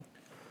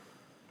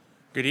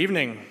Good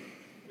evening.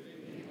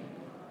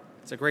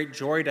 It's a great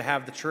joy to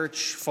have the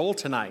church full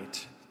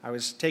tonight. I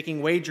was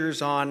taking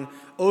wagers on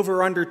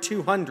over under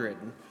 200.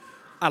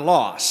 I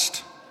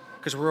lost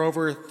because we're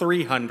over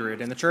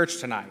 300 in the church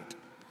tonight.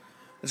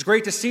 It's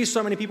great to see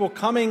so many people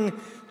coming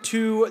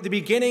to the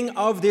beginning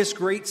of this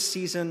great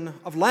season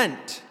of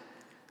Lent.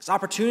 This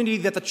opportunity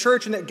that the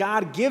church and that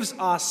God gives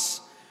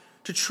us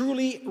to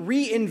truly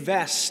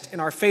reinvest in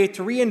our faith,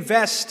 to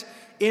reinvest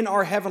in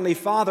our Heavenly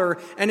Father,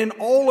 and in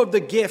all of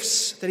the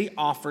gifts that He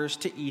offers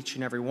to each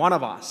and every one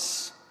of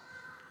us.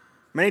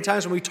 Many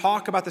times when we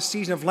talk about the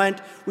season of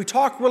Lent, we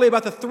talk really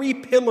about the three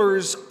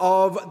pillars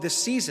of the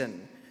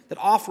season that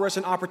offer us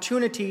an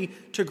opportunity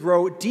to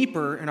grow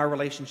deeper in our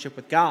relationship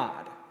with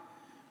God.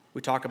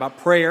 We talk about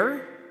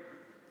prayer,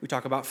 we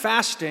talk about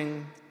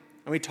fasting,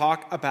 and we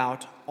talk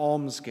about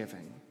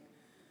almsgiving.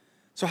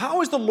 So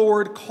how is the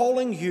Lord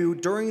calling you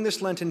during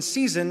this Lenten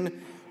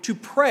season to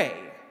pray,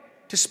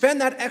 to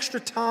spend that extra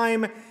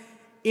time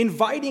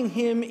inviting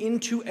Him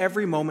into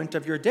every moment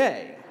of your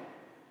day?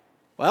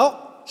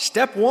 Well,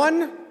 step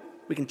one,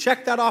 we can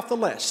check that off the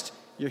list.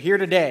 You're here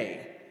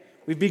today.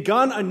 We've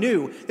begun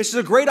anew. This is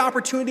a great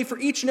opportunity for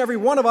each and every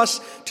one of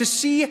us to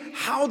see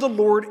how the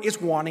Lord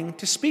is wanting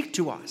to speak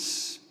to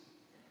us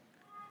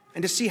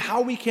and to see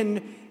how we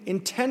can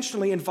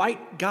intentionally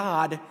invite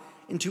God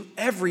into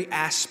every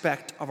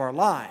aspect of our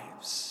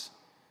lives.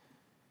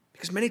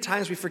 Because many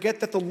times we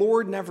forget that the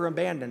Lord never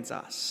abandons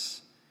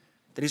us,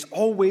 that He's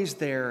always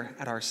there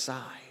at our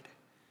side.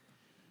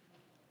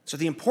 So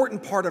the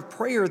important part of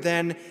prayer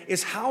then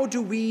is, how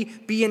do we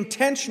be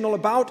intentional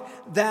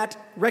about that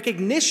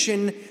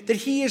recognition that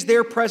He is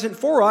there present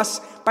for us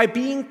by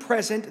being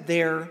present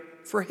there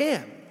for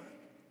Him?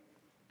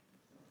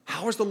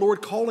 How is the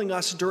Lord calling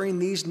us during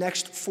these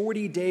next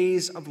 40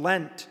 days of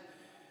Lent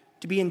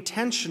to be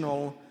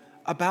intentional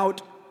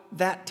about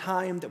that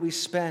time that we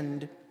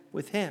spend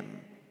with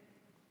Him?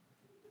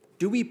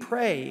 Do we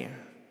pray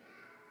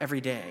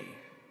every day?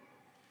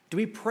 Do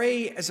we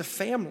pray as a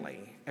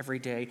family every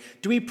day?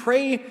 Do we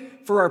pray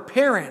for our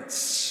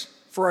parents,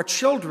 for our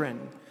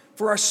children,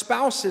 for our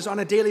spouses on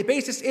a daily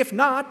basis? If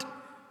not,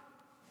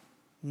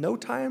 no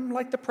time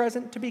like the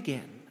present to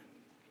begin.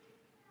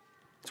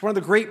 It's one of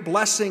the great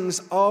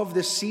blessings of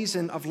this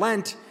season of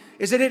Lent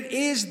is that it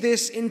is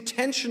this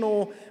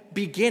intentional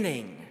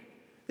beginning,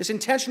 this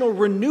intentional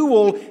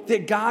renewal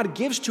that God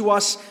gives to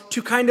us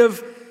to kind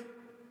of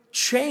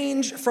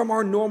change from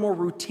our normal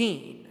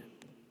routine,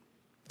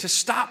 to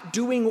stop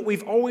doing what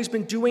we've always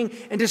been doing,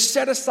 and to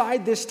set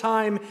aside this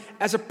time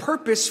as a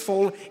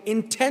purposeful,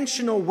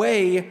 intentional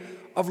way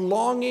of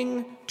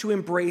longing to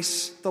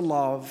embrace the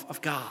love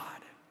of God.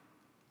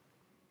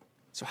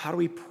 So how do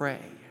we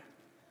pray?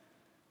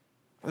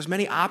 There's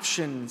many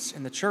options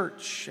in the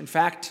church. In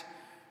fact,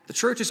 the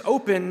church is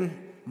open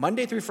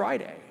Monday through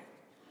Friday.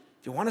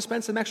 If you want to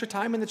spend some extra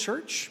time in the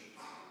church,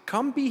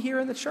 come be here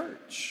in the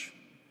church.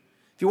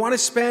 If you want to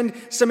spend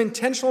some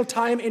intentional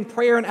time in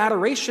prayer and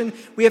adoration,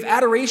 we have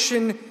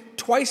adoration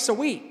twice a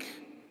week.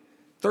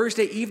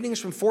 Thursday evenings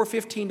from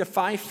 4:15 to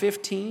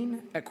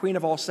 5:15 at Queen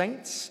of All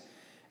Saints,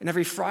 and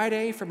every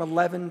Friday from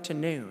 11 to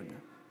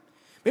noon.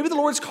 Maybe the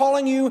Lord's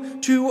calling you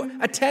to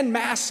attend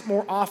Mass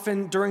more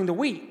often during the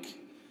week.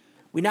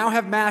 We now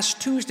have Mass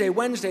Tuesday,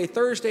 Wednesday,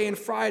 Thursday, and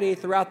Friday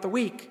throughout the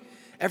week.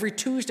 Every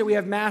Tuesday we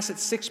have Mass at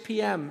 6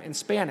 p.m. in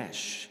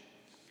Spanish.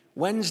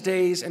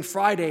 Wednesdays and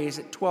Fridays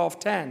at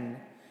 12:10.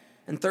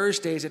 And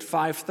Thursdays at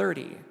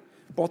 5:30.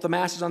 Both the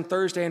Masses on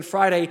Thursday and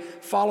Friday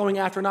following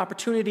after an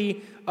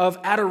opportunity of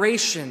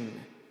adoration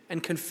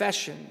and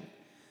confession,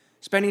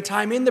 spending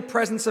time in the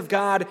presence of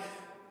God,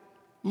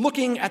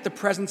 looking at the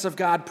presence of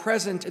God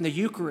present in the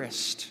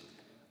Eucharist,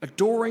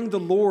 adoring the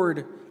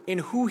Lord in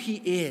who He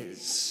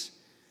is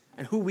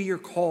and who we are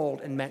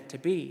called and meant to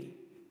be.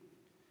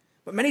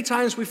 But many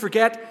times we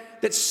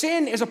forget that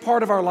sin is a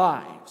part of our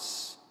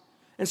lives.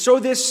 And so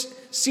this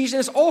season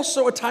is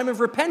also a time of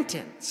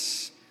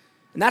repentance.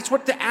 And that's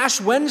what the Ash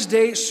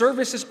Wednesday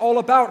service is all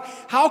about.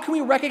 How can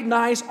we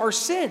recognize our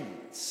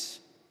sins?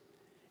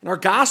 In our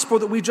gospel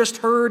that we just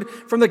heard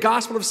from the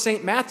Gospel of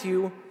St.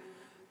 Matthew,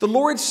 the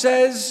Lord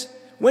says,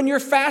 when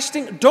you're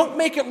fasting, don't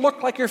make it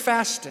look like you're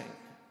fasting.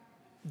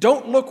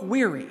 Don't look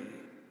weary.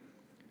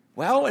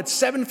 Well, it's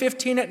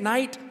 7:15 at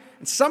night,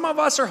 and some of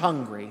us are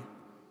hungry.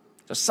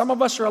 So some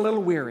of us are a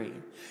little weary.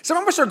 Some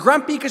of us are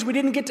grumpy because we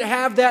didn't get to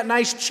have that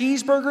nice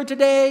cheeseburger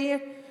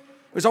today.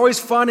 It was always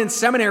fun in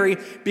seminary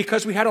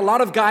because we had a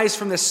lot of guys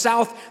from the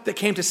South that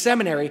came to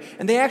seminary,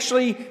 and they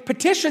actually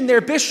petitioned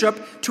their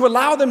bishop to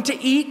allow them to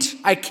eat,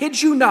 I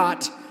kid you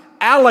not,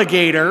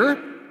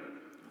 alligator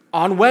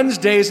on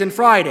Wednesdays and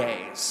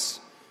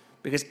Fridays,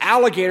 because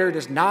alligator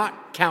does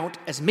not count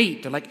as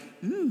meat. They're like,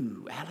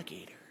 ooh,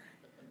 alligator.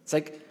 It's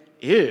like,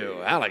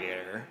 ew,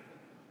 alligator.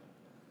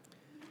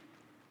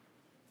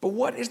 But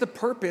what is the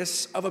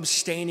purpose of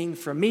abstaining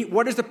from meat?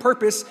 What is the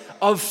purpose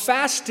of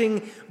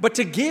fasting but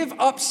to give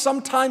up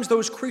sometimes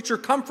those creature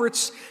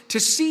comforts to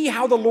see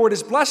how the Lord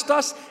has blessed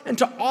us and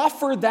to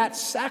offer that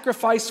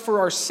sacrifice for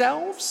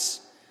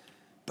ourselves,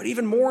 but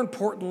even more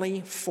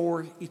importantly,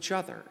 for each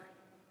other?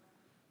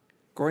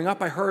 Growing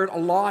up, I heard a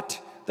lot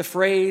the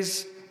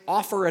phrase,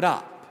 offer it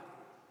up.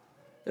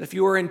 That if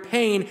you are in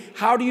pain,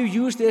 how do you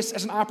use this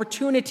as an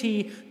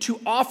opportunity to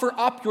offer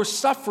up your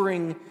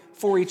suffering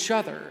for each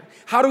other?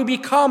 How do we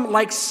become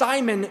like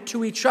Simon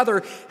to each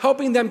other,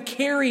 helping them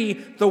carry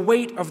the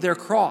weight of their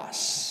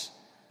cross?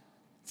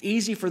 It's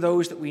easy for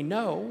those that we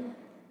know.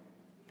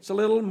 It's a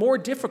little more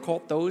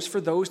difficult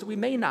for those that we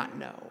may not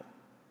know.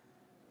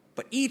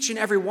 But each and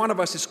every one of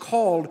us is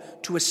called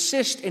to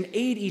assist and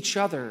aid each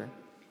other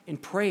in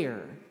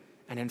prayer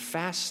and in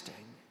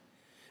fasting.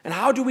 And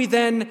how do we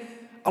then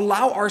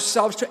allow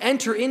ourselves to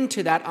enter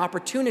into that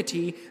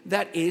opportunity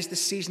that is the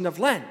season of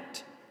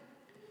Lent?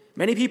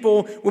 Many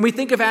people, when we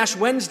think of Ash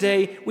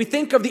Wednesday, we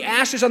think of the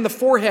ashes on the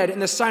forehead and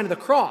the sign of the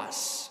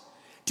cross.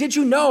 Did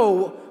you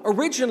know,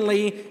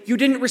 originally, you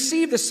didn't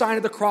receive the sign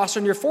of the cross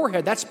on your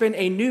forehead? That's been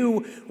a new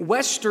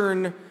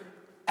Western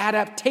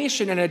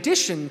adaptation and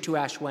addition to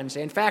Ash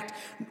Wednesday. In fact,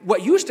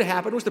 what used to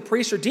happen was the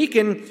priest or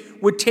deacon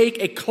would take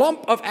a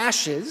clump of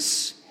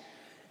ashes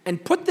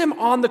and put them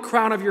on the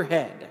crown of your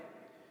head.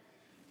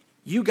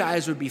 You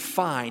guys would be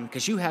fine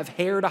because you have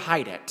hair to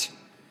hide it.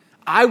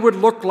 I would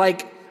look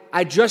like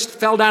I just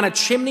fell down a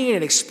chimney and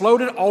it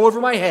exploded all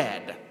over my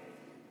head.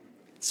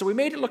 So we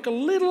made it look a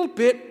little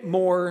bit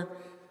more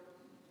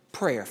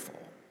prayerful.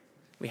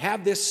 We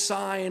have this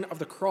sign of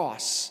the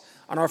cross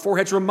on our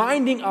foreheads,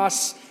 reminding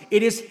us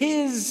it is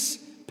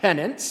His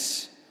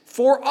penance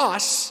for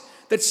us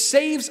that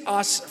saves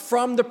us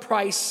from the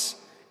price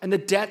and the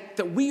debt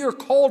that we are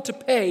called to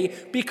pay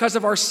because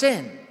of our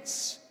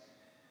sins.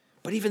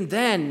 But even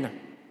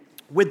then,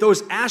 with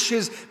those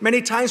ashes,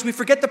 many times we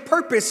forget the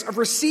purpose of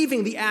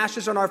receiving the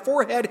ashes on our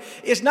forehead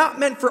is not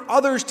meant for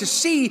others to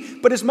see,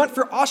 but is meant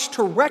for us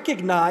to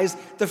recognize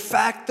the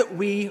fact that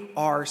we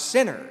are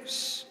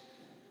sinners.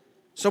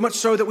 So much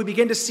so that we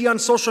begin to see on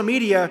social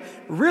media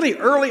really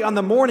early on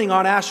the morning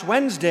on Ash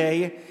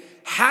Wednesday,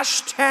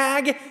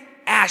 hashtag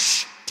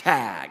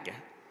 #ashtag.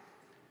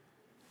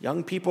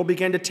 Young people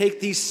begin to take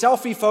these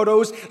selfie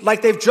photos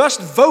like they've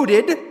just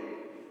voted.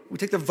 We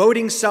take the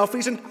voting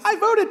selfies and I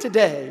voted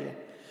today.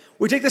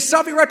 We take the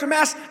selfie right to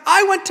Mass.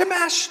 I went to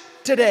Mass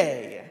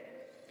today. And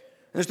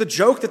there's the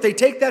joke that they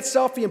take that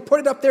selfie and put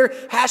it up there,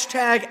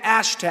 hashtag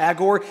 #ashtag,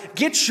 or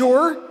get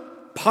your,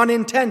 pun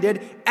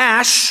intended,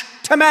 ash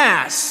to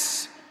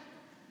Mass.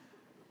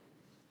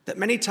 That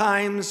many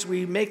times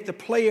we make the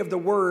play of the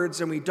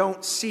words and we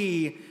don't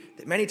see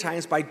that many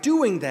times by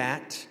doing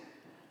that,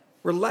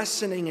 we're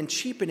lessening and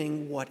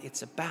cheapening what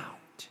it's about.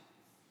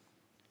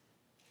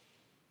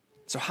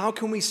 So how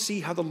can we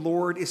see how the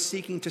Lord is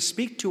seeking to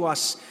speak to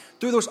us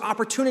through those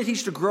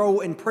opportunities to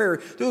grow in prayer,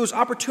 through those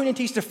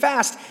opportunities to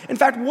fast? In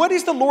fact, what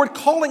is the Lord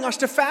calling us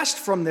to fast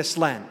from this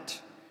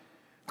Lent?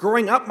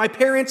 Growing up, my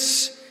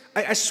parents,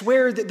 I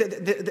swear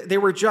that they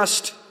were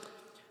just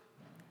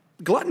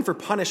glutton for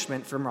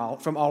punishment from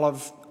all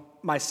of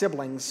my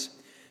siblings,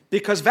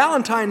 because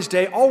Valentine's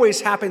Day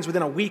always happens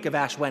within a week of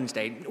Ash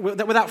Wednesday,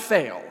 without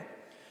fail.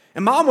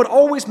 And Mom would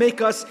always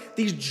make us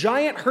these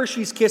giant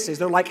Hershey's Kisses.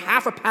 They're like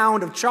half a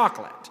pound of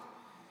chocolate.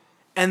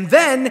 And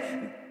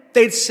then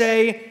they'd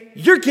say,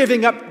 you're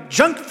giving up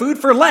junk food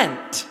for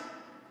Lent.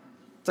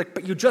 It's like,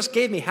 but you just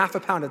gave me half a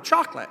pound of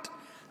chocolate.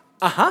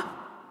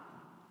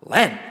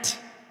 Lent.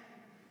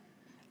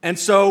 And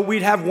so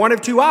we'd have one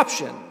of two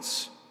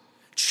options.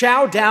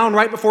 Chow down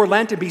right before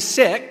Lent and be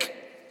sick,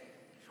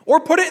 or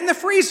put it in the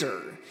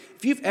freezer.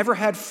 If you've ever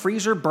had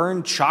freezer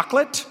burned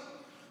chocolate,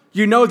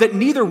 you know that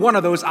neither one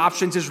of those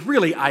options is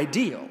really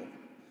ideal.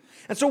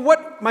 And so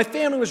what my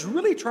family was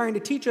really trying to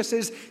teach us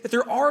is that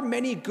there are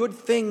many good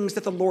things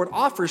that the Lord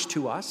offers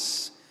to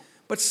us,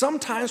 but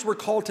sometimes we're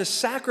called to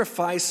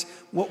sacrifice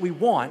what we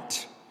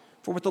want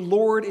for what the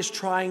Lord is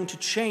trying to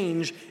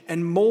change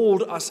and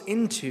mold us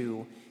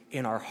into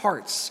in our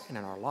hearts and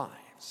in our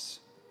lives.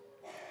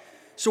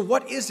 So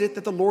what is it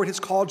that the Lord has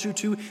called you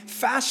to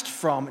fast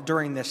from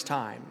during this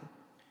time?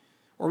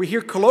 Or we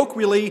hear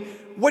colloquially,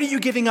 what are you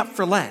giving up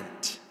for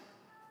Lent?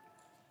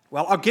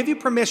 Well, I'll give you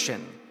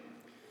permission.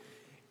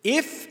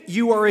 If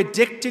you are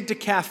addicted to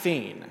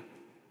caffeine,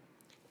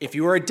 if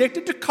you are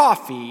addicted to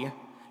coffee,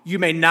 you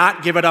may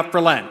not give it up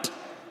for Lent.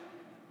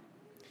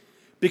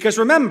 Because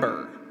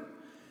remember,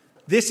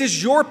 this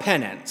is your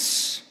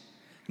penance,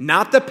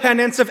 not the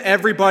penance of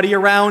everybody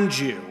around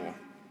you.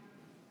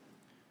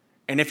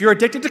 And if you're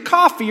addicted to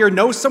coffee or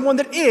know someone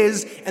that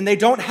is, and they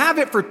don't have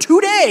it for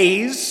 2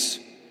 days,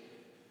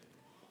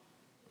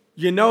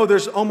 you know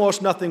there's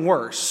almost nothing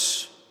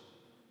worse.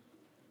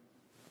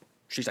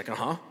 She's like,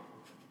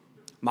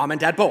 Mom and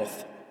Dad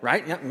both,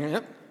 right?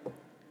 Yep.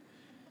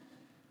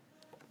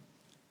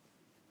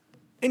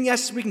 And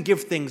yes, we can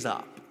give things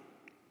up.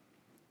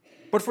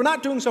 But if we're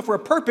not doing so for a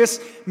purpose,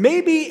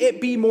 maybe it'd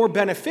be more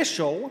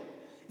beneficial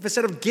if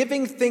instead of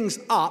giving things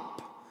up,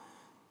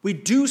 we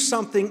do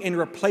something in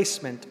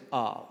replacement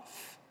of.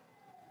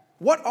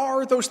 What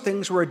are those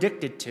things we're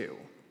addicted to?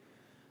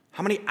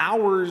 How many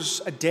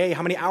hours a day,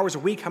 how many hours a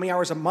week, how many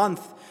hours a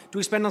month do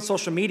we spend on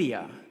social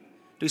media?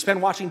 Do we spend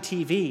watching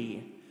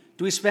TV? Do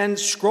Do we spend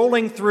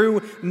scrolling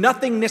through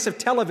nothingness of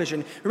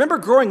television? Remember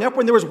growing up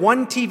when there was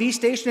one TV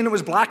station and it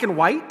was black and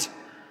white?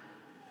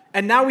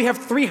 And now we have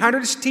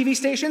 300 TV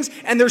stations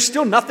and there's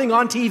still nothing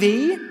on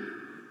TV?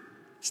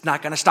 It's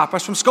not going to stop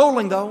us from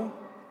scrolling, though.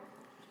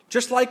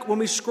 Just like when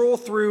we scroll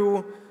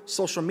through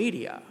social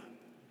media.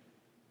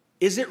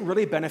 Is it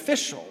really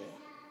beneficial?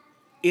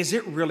 Is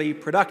it really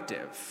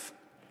productive?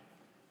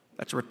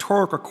 That's a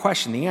rhetorical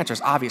question. The answer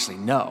is obviously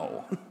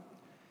no.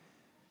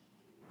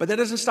 But that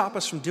doesn't stop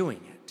us from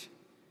doing it.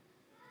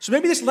 So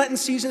maybe this Lenten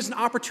season is an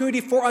opportunity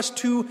for us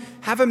to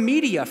have a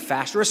media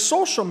fast or a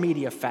social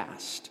media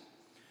fast.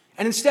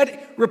 And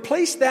instead,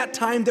 replace that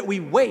time that we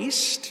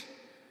waste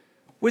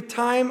with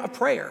time of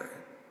prayer,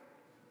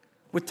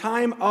 with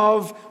time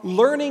of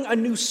learning a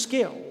new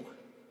skill,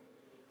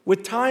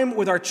 with time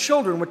with our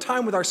children, with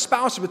time with our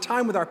spouses, with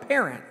time with our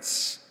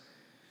parents.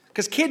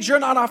 Because kids, you're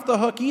not off the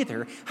hook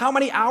either. How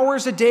many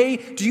hours a day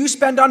do you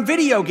spend on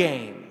video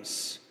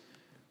games?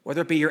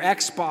 Whether it be your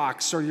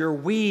Xbox or your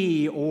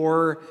Wii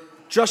or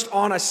just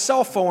on a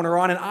cell phone or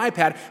on an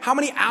iPad. How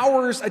many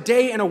hours a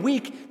day and a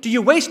week do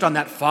you waste on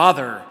that?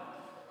 Father,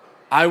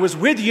 I was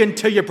with you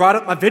until you brought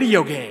up my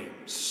video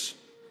games.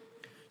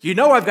 You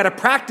know I've got to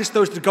practice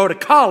those to go to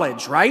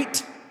college,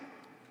 right?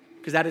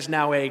 Because that is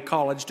now a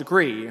college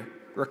degree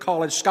or a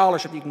college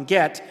scholarship you can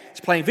get.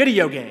 It's playing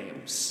video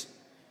games.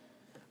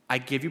 I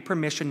give you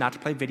permission not to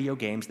play video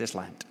games this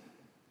Lent.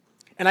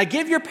 And I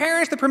give your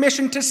parents the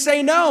permission to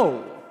say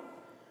no.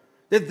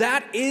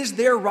 That is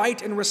their right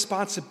and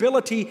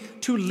responsibility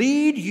to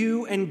lead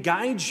you and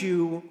guide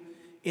you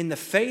in the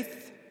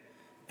faith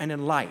and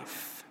in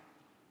life.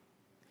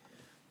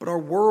 But our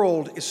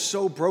world is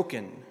so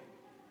broken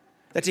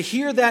that to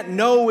hear that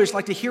no is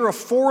like to hear a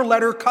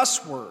 4-letter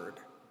cuss word.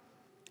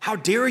 How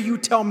dare you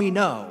tell me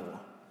no?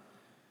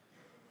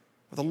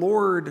 The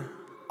Lord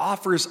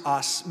offers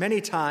us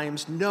many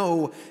times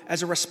no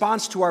as a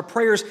response to our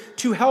prayers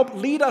to help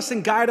lead us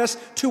and guide us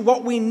to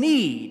what we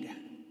need,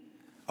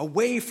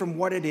 away from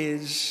what it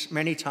is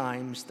many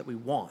times that we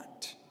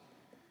want.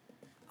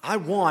 I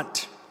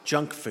want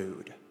junk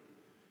food.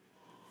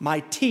 My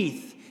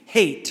teeth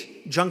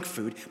hate junk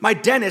food. My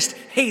dentist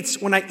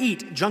hates when I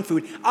eat junk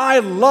food. I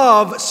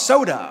love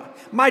soda.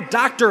 My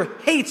doctor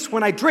hates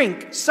when I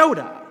drink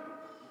soda.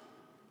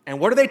 And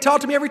what do they tell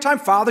to me every time?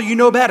 Father, you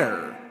know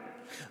better.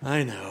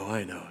 I know.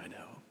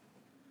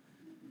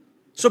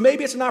 So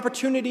maybe it's an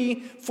opportunity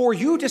for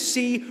you to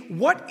see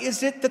what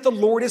is it that the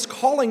Lord is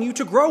calling you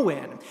to grow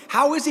in.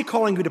 How is he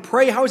calling you to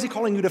pray? How is he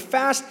calling you to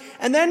fast?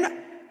 And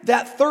then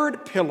that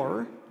third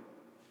pillar,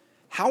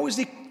 how is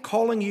he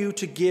calling you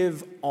to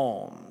give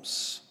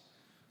alms?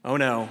 Oh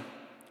no,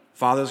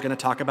 Father's going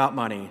to talk about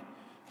money.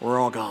 We're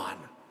all gone.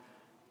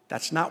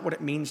 That's not what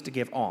it means to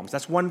give alms.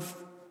 That's one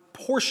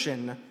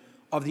portion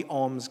of the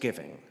alms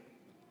giving.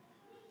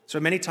 So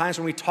many times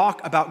when we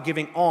talk about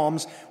giving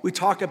alms, we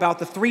talk about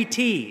the 3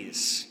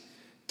 T's: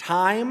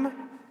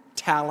 time,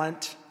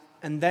 talent,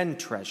 and then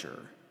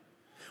treasure.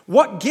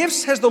 What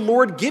gifts has the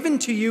Lord given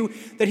to you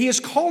that he is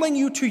calling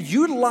you to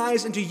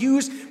utilize and to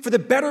use for the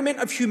betterment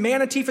of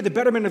humanity, for the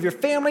betterment of your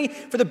family,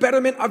 for the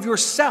betterment of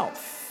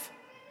yourself?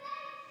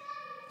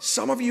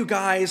 Some of you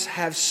guys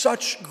have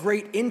such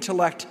great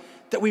intellect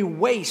that we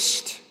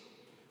waste.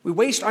 We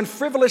waste on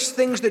frivolous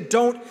things that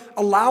don't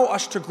allow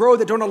us to grow,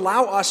 that don't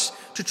allow us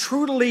to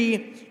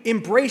truly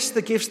embrace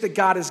the gifts that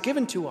God has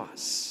given to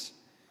us.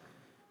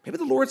 Maybe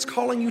the Lord's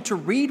calling you to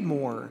read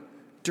more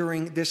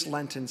during this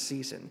Lenten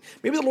season.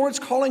 Maybe the Lord's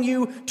calling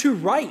you to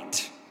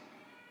write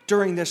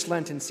during this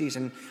Lenten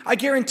season. I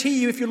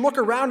guarantee you, if you look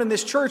around in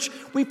this church,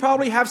 we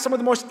probably have some of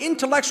the most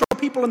intellectual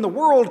people in the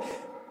world,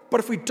 but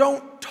if we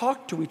don't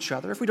talk to each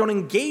other, if we don't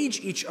engage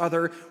each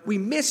other, we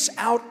miss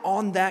out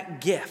on that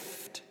gift.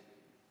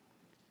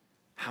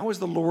 How is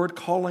the Lord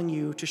calling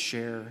you to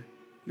share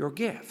your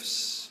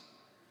gifts?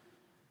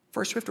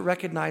 First, we have to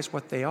recognize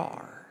what they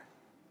are.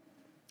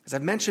 As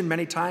I've mentioned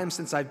many times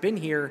since I've been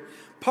here,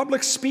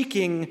 public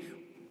speaking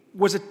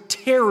was a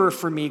terror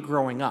for me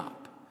growing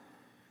up.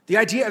 The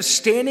idea of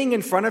standing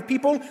in front of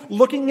people,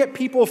 looking at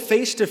people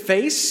face to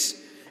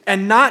face,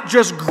 and not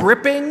just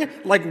gripping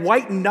like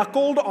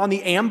white-knuckled on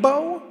the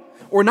ambo,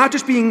 or not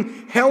just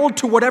being held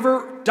to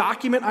whatever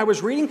document I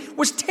was reading,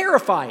 was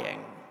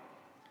terrifying.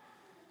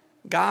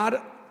 God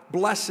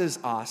blesses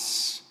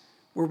us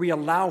where we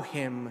allow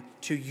him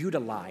to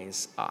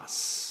utilize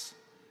us.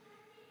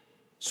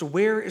 So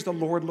where is the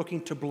Lord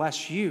looking to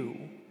bless you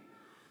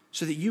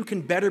so that you can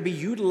better be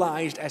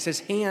utilized as his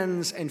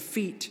hands and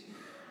feet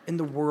in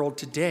the world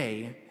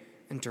today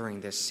and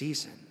during this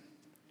season?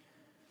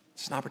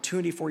 It's an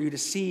opportunity for you to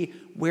see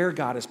where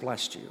God has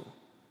blessed you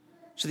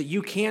so that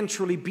you can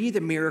truly be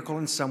the miracle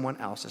in someone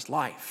else's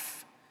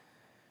life.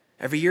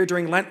 Every year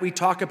during Lent, we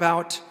talk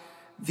about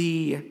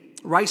the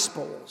rice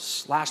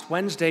bowls. Last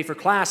Wednesday for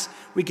class,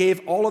 we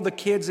gave all of the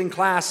kids in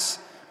class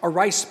a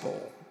rice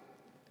bowl.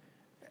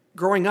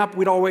 Growing up,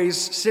 we'd always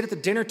sit at the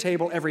dinner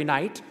table every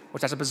night,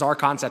 which that's a bizarre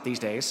concept these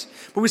days,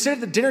 but we sit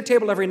at the dinner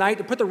table every night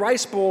and put the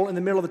rice bowl in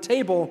the middle of the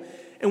table,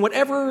 and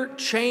whatever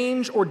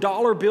change or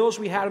dollar bills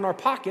we had in our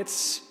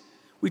pockets,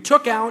 we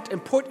took out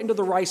and put into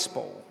the rice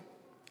bowl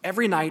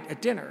every night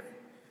at dinner.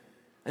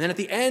 And then at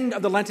the end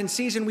of the Lenten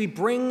season, we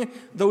bring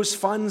those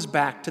funds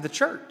back to the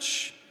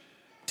church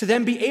to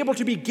then be able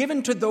to be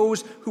given to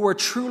those who are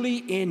truly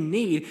in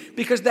need.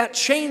 Because that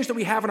change that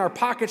we have in our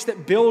pockets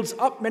that builds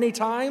up many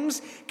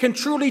times can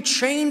truly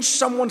change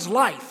someone's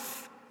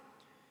life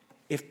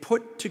if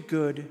put to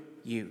good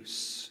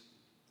use.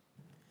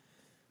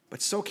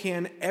 But so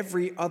can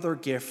every other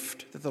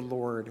gift that the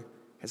Lord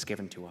has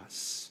given to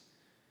us.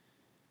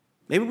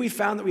 Maybe we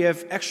found that we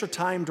have extra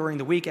time during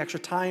the week, extra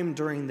time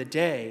during the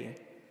day,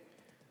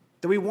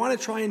 that we want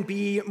to try and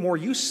be more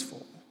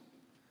useful.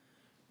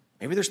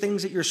 Maybe there's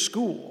things at your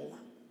school,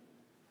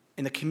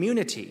 in the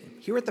community,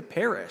 here at the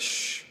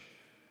parish,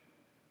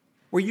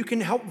 where you can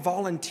help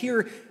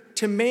volunteer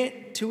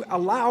to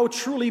allow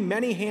truly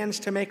many hands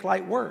to make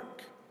light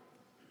work.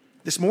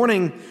 This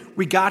morning,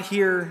 I got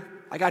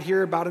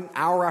here about an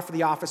hour after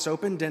the office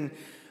opened, and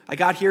I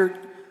got here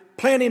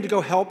planning to go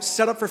help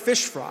set up for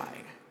fish fry.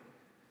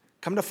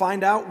 Come to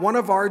find out, one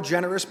of our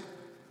generous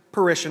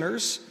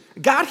parishioners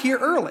got here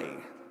early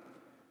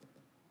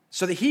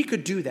so that he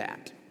could do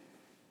that.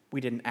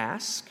 We didn't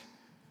ask.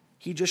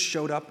 He just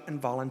showed up and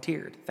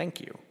volunteered.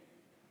 Thank you.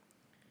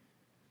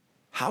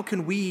 How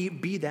can we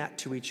be that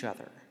to each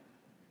other?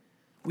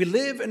 We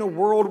live in a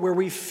world where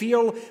we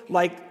feel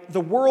like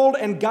the world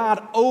and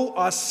God owe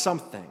us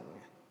something.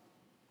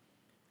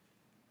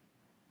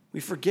 We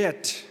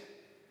forget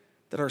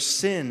that our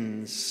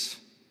sins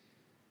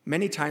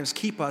many times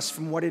keep us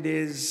from what it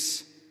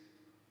is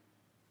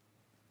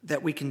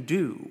that we can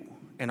do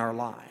in our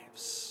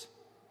lives.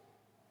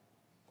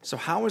 So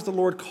how is the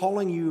Lord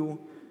calling you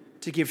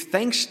to give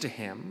thanks to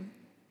him,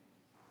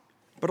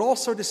 but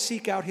also to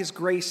seek out his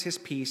grace, his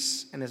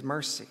peace, and his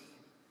mercy?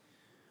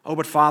 Oh,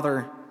 but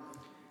Father,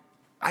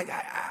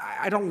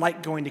 I don't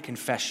like going to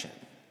confession.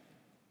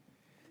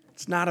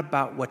 It's not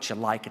about what you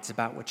like, it's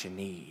about what you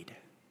need.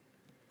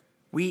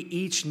 We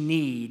each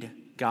need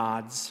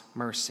God's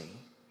mercy.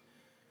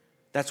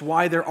 That's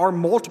why there are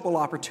multiple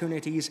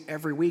opportunities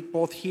every week,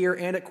 both here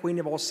and at Queen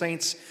of All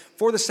Saints,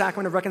 for the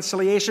Sacrament of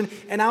Reconciliation.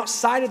 And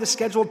outside of the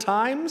scheduled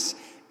times,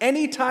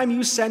 anytime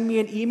you send me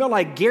an email,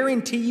 I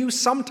guarantee you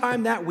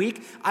sometime that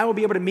week, I will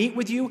be able to meet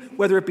with you,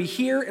 whether it be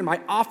here in my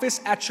office,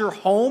 at your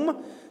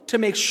home, to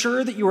make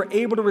sure that you are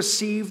able to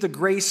receive the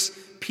grace,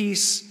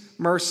 peace,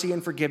 mercy,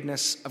 and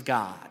forgiveness of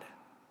God.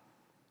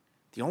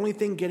 The only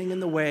thing getting in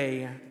the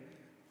way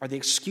are the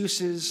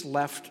excuses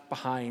left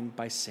behind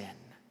by sin.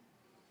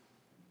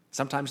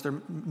 Sometimes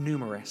they're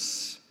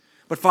numerous.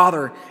 But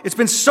Father, it's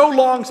been so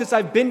long since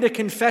I've been to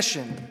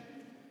confession.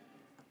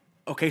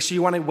 Okay, so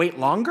you want to wait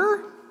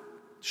longer?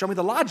 Show me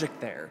the logic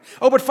there.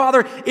 Oh, but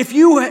Father, if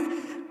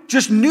you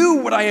just knew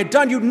what I had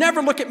done, you'd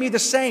never look at me the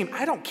same.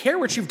 I don't care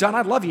what you've done.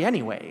 I love you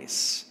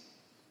anyways.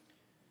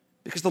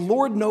 Because the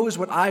Lord knows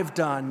what I've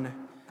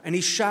done, and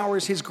he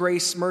showers his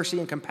grace, mercy,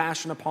 and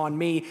compassion upon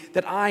me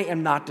that I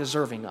am not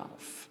deserving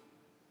of.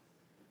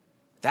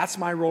 That's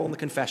my role in the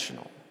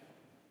confessional.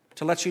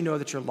 To let you know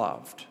that you're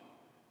loved,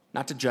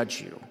 not to judge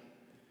you.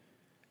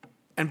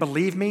 And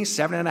believe me,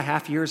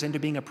 7.5 years into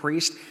being a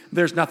priest,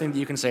 there's nothing that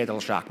you can say that'll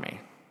shock me.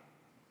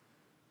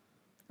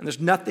 And there's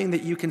nothing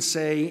that you can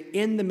say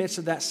in the midst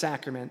of that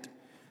sacrament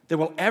that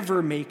will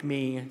ever make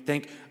me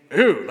think,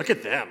 ooh, look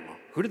at them.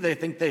 Who do they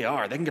think they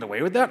are? They can get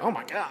away with that? Oh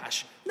my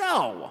gosh.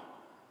 No.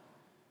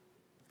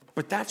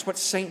 But that's what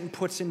Satan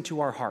puts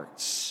into our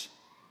hearts,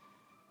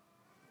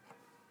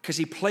 because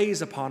he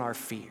plays upon our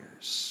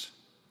fears.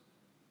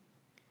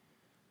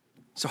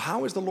 So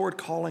how is the Lord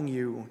calling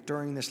you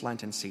during this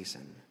Lenten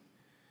season?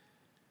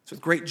 It's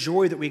with great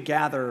joy that we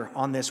gather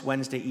on this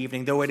Wednesday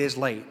evening, though it is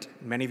late.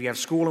 Many of you have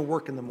school and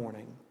work in the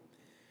morning.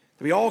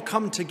 That we all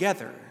come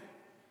together.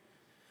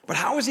 But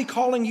how is he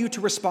calling you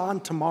to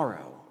respond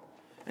tomorrow?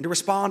 And to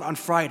respond on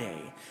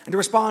Friday? And to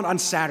respond on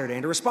Saturday?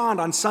 And to respond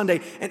on Sunday?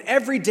 And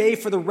every day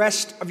for the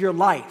rest of your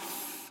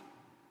life?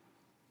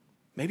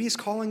 Maybe he's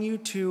calling you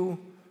to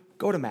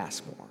go to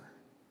Mass more.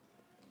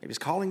 Maybe he's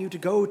calling you to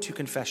go to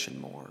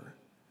confession more.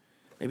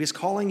 Maybe he's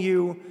calling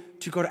you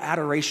to go to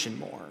adoration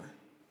more.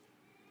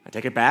 I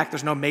take it back.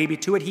 There's no maybe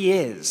to it. He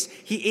is.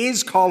 He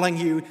is calling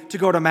you to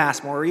go to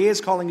Mass more. He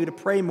is calling you to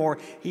pray more.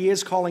 He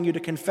is calling you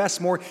to confess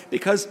more,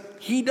 because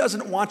he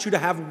doesn't want you to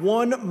have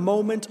one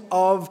moment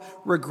of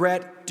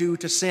regret due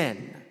to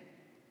sin.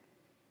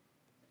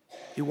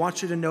 He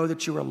wants you to know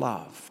that you are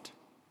loved.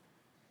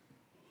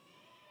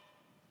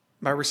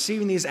 By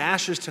receiving these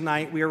ashes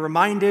tonight, we are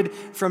reminded,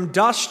 from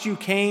dust you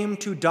came,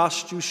 to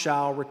dust you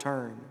shall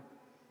return.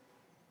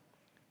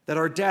 That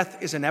our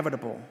death is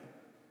inevitable,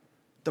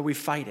 though we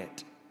fight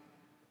it.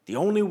 The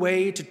only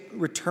way to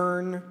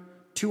return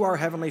to our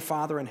Heavenly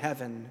Father in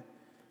heaven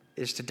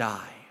is to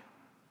die.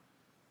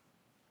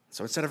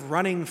 So instead of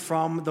running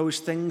from those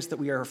things that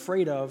we are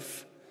afraid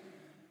of,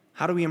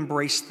 how do we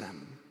embrace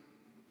them?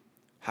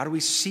 How do we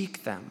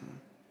seek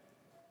them?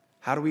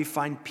 How do we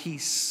find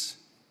peace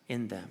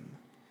in them?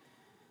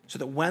 So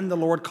that when the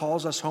Lord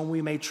calls us home,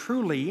 we may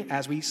truly,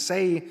 as we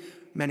say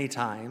many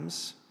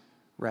times,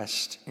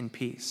 rest in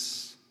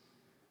peace.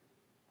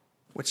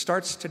 which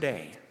starts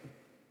today,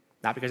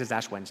 not because it's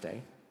Ash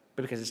Wednesday,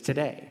 but because it's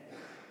today,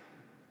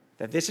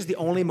 that this is the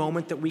only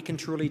moment that we can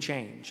truly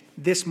change,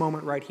 this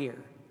moment right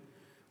here.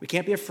 We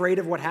can't be afraid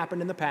of what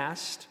happened in the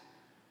past.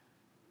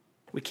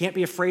 We can't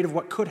be afraid of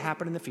what could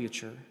happen in the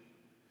future.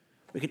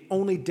 We can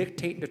only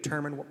dictate and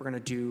determine what we're going to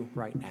do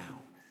right now.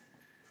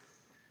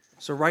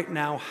 So right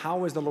now,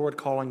 how is the Lord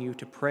calling you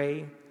to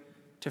pray,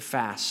 to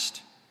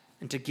fast,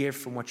 and to give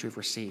from what you've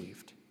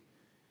received?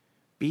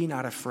 Be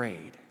not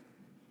afraid,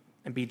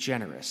 and be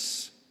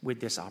generous with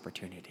this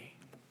opportunity.